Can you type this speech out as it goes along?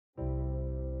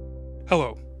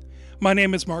Hello, my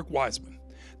name is Mark Wiseman,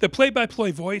 the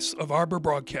play-by-play voice of Arbor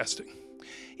Broadcasting.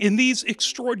 In these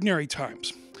extraordinary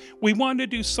times, we want to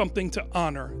do something to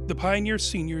honor the Pioneer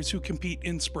seniors who compete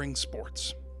in spring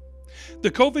sports.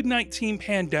 The COVID-19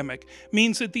 pandemic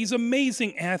means that these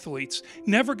amazing athletes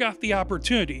never got the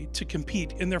opportunity to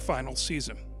compete in their final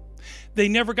season. They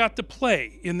never got to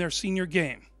play in their senior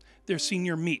game, their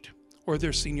senior meet, or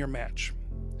their senior match.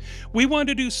 We want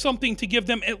to do something to give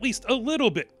them at least a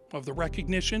little bit of the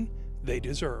recognition they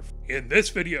deserve. In this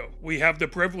video, we have the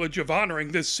privilege of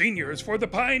honoring the seniors for the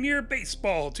Pioneer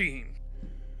baseball team.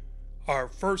 Our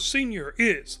first senior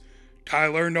is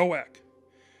Tyler Nowak.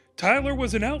 Tyler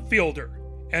was an outfielder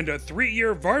and a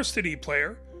 3-year varsity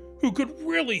player who could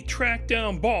really track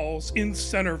down balls in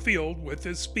center field with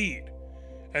his speed,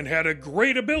 and had a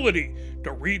great ability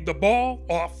to read the ball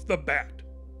off the bat.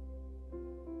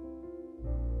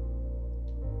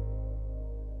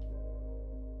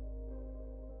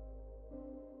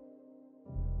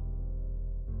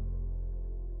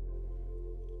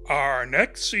 Our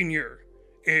next senior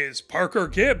is Parker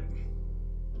Gibb.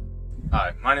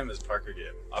 Hi, my name is Parker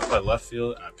Gibb. I play left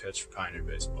field and I pitch for Pioneer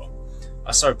Baseball.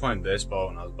 I started playing baseball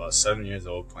when I was about 7 years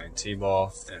old, playing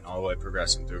t-ball and all the way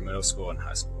progressing through middle school and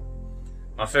high school.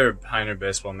 My favorite Pioneer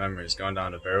Baseball memory is going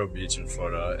down to Vero Beach in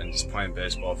Florida and just playing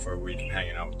baseball for a week and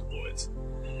hanging out with the boys.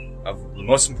 The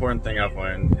most important thing I've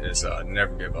learned is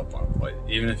never give up on a play.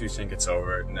 Even if you think it's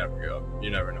over, never give up. You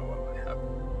never know what might happen.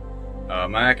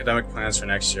 My academic plans for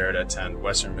next year are to attend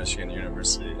Western Michigan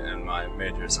University, and my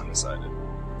major is undecided.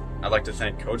 I'd like to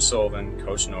thank Coach Sullivan,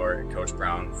 Coach Knorr, and Coach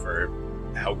Brown for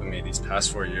helping me these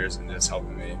past 4 years and just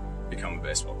helping me become a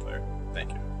baseball player.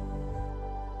 Thank you.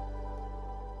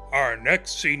 Our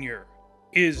next senior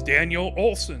is Daniel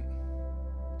Olson.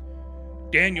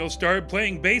 Daniel started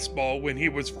playing baseball when he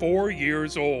was 4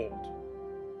 years old.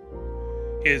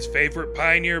 His favorite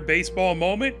Pioneer baseball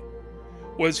moment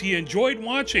was he enjoyed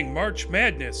watching March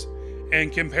Madness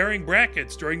and comparing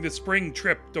brackets during the spring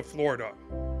trip to Florida.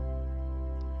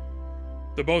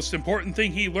 The most important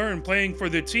thing he learned playing for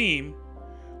the team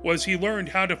was he learned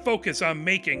how to focus on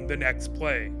making the next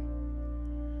play.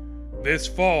 This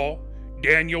fall,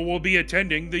 Daniel will be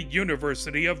attending the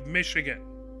University of Michigan.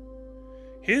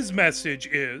 His message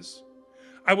is,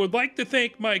 "I would like to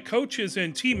thank my coaches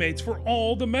and teammates for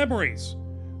all the memories.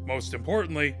 Most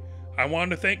importantly, I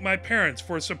want to thank my parents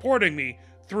for supporting me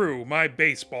through my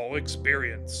baseball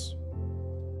experience."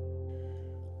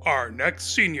 Our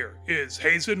next senior is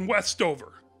Hazen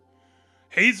Westover.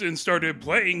 Hazen started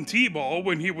playing t-ball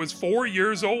when he was 4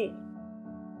 years old.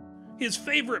 His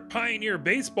favorite Pioneer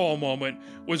baseball moment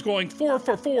was going 4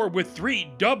 for 4 with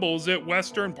 3 doubles at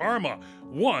Western Parma,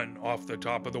 1 off the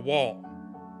top of the wall.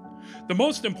 The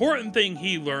most important thing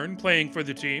he learned playing for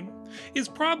the team is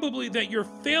probably that your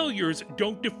failures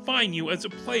don't define you as a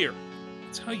player.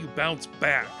 It's how you bounce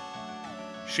back.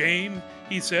 "Shame,"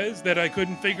 he says, "that I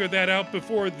couldn't figure that out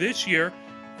before this year.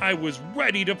 I was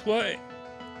ready to play."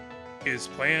 His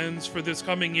plans for this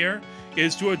coming year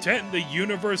is to attend the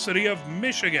University of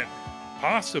Michigan,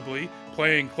 possibly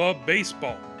playing club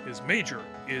baseball. His major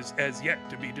is as yet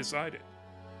to be decided.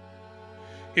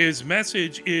 His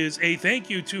message is a thank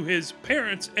you to his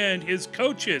parents and his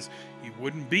coaches. He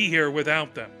wouldn't be here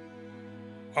without them.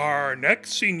 Our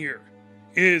next senior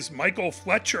is Michael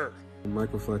Fletcher.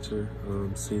 Michael Fletcher,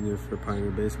 senior for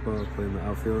Pioneer Baseball, playing the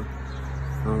outfield.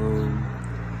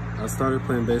 I started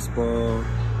playing baseball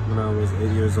when I was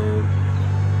 8 years old.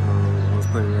 I was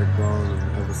playing rec ball,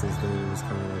 and ever since then it was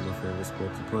kind of like my favorite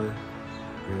sport to play,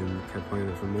 and kept playing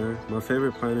it from there. My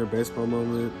favorite Pioneer baseball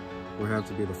moment would have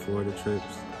to be the Florida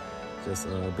trips, just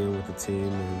being with the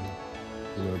team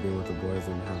and being with the boys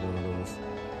and having all those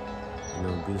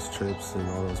beach trips and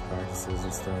all those practices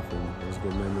and stuff, and there's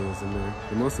good memories in there.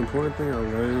 The most important thing I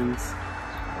learned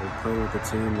playing with the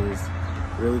team is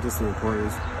really just the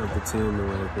importance of the team,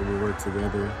 and like when we work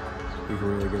together, we can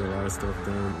really get a lot of stuff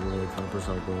done and really accomplish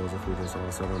our goals if we just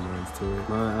all set our minds to it.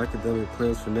 My academic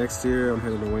plans for next year, I'm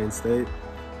heading to Wayne State.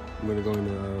 I'm going to go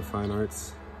into fine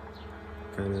arts,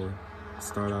 kind of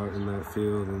start out in that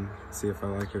field and see if I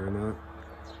like it or not.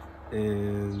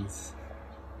 And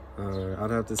I'd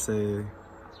have to say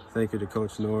thank you to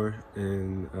Coach Knorr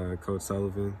and Coach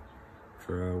Sullivan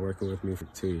for working with me for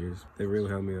 2 years. They really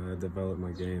helped me develop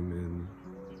my game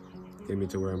and get me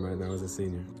to where I'm at now as a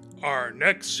senior. Our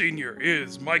next senior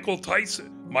is Michael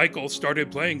Tyson. Michael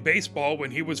started playing baseball when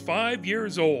he was 5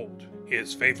 years old.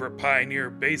 His favorite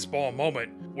Pioneer baseball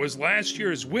moment was last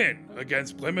year's win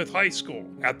against Plymouth High School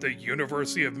at the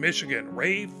University of Michigan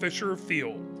Ray Fisher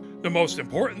Field. The most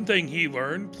important thing he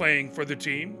learned playing for the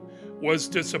team was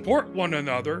to support one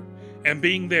another and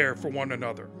being there for one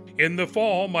another. In the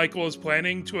fall, Michael is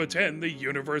planning to attend the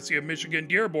University of Michigan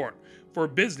Dearborn for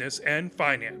business and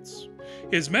finance.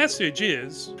 His message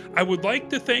is, I would like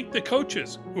to thank the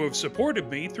coaches who have supported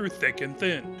me through thick and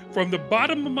thin. From the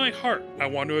bottom of my heart, I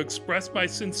want to express my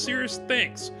sincerest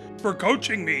thanks for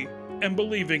coaching me and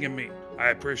believing in me. I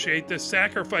appreciate the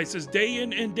sacrifices day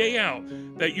in and day out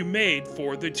that you made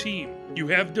for the team. You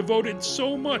have devoted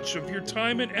so much of your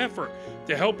time and effort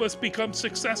to help us become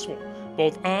successful,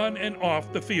 both on and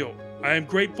off the field. I am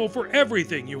grateful for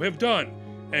everything you have done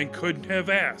and couldn't have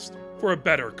asked for a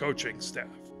better coaching staff.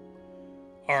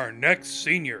 Our next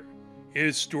senior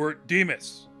is Stuart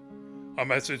Demas. A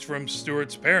message from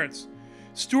Stuart's parents.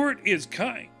 Stuart is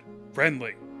kind,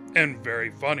 friendly, and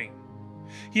very funny.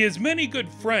 He has many good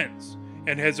friends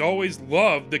and has always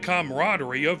loved the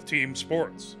camaraderie of team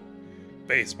sports.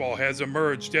 Baseball has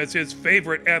emerged as his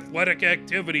favorite athletic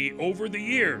activity over the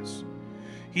years.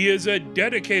 He is a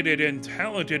dedicated and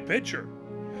talented pitcher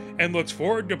and looks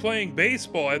forward to playing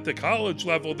baseball at the college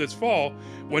level this fall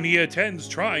when he attends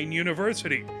Trine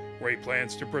University, where he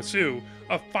plans to pursue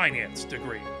a finance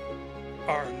degree.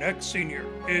 Our next senior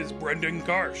is Brendan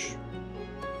Karsh.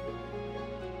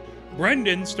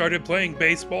 Brendan started playing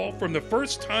baseball from the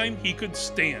first time he could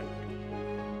stand.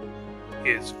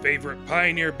 His favorite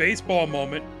Pioneer baseball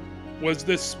moment was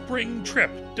the spring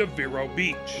trip to Vero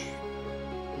Beach.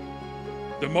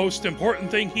 The most important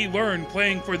thing he learned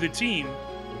playing for the team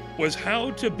was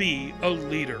how to be a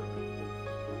leader.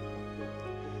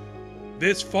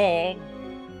 This fall,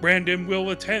 Brandon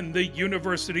will attend the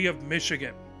University of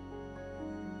Michigan.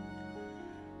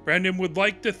 Brandon would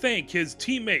like to thank his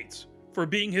teammates for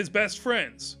being his best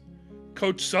friends,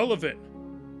 Coach Sullivan,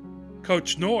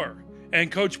 Coach Knorr,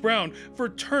 and Coach Brown for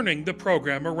turning the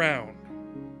program around.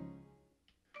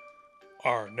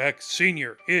 Our next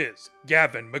senior is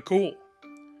Gavin McCool.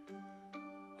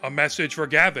 A message for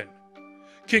Gavin.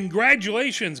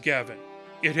 Congratulations, Gavin.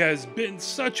 It has been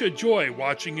such a joy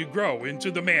watching you grow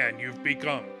into the man you've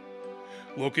become.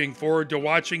 Looking forward to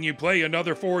watching you play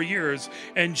another 4 years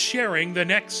and sharing the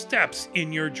next steps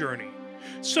in your journey.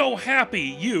 So happy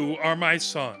you are my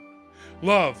son.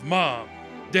 Love, Mom,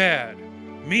 Dad,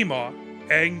 Mima,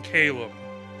 and Caleb.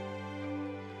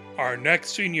 Our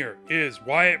next senior is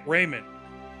Wyatt Raymond.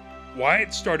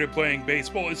 Wyatt started playing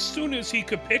baseball as soon as he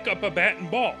could pick up a bat and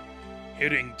ball,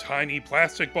 hitting tiny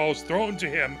plastic balls thrown to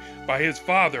him by his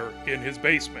father in his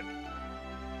basement.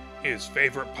 His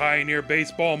favorite Pioneer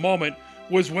baseball moment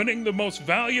was winning the most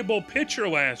valuable pitcher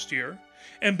last year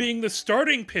and being the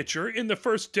starting pitcher in the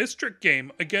first district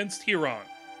game against Huron.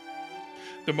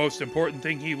 The most important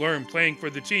thing he learned playing for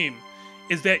the team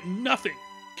is that nothing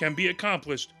can be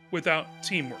accomplished without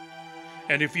teamwork.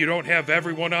 And if you don't have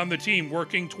everyone on the team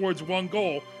working towards one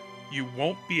goal, you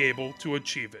won't be able to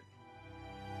achieve it.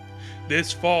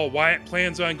 This fall, Wyatt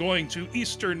plans on going to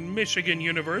Eastern Michigan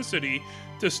University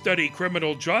to study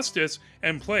criminal justice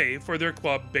and play for their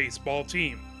club baseball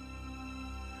team.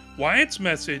 Wyatt's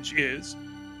message is,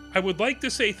 I would like to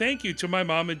say thank you to my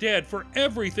mom and dad for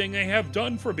everything they have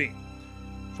done for me,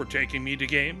 for taking me to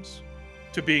games,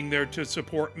 to being there to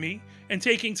support me, and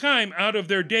taking time out of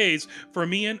their days for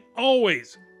me and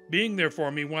always being there for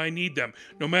me when I need them,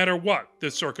 no matter what the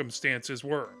circumstances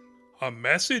were. A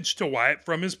message to Wyatt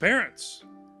from his parents.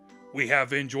 We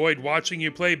have enjoyed watching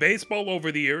you play baseball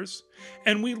over the years,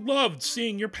 and we loved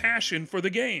seeing your passion for the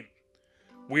game.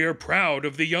 We are proud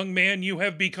of the young man you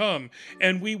have become,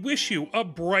 and we wish you a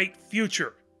bright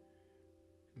future.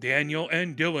 Daniel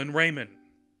and Dylan Raymond.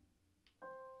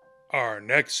 Our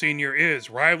next senior is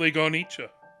Riley Gonicha.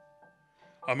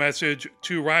 A message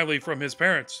to Riley from his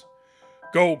parents.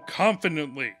 Go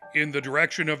confidently in the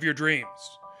direction of your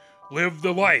dreams. Live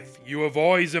the life you have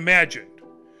always imagined.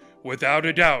 Without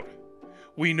a doubt,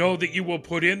 we know that you will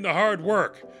put in the hard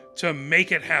work to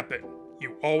make it happen.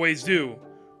 You always do.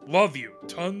 Love you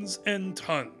tons and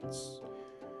tons.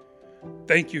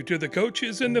 Thank you to the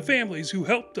coaches and the families who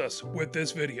helped us with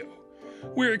this video.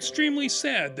 We're extremely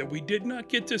sad that we did not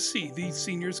get to see these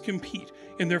seniors compete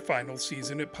in their final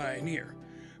season at Pioneer,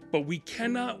 but we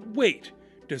cannot wait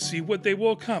to see what they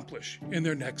will accomplish in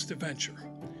their next adventure.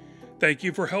 Thank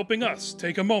you for helping us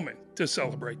take a moment to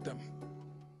celebrate them.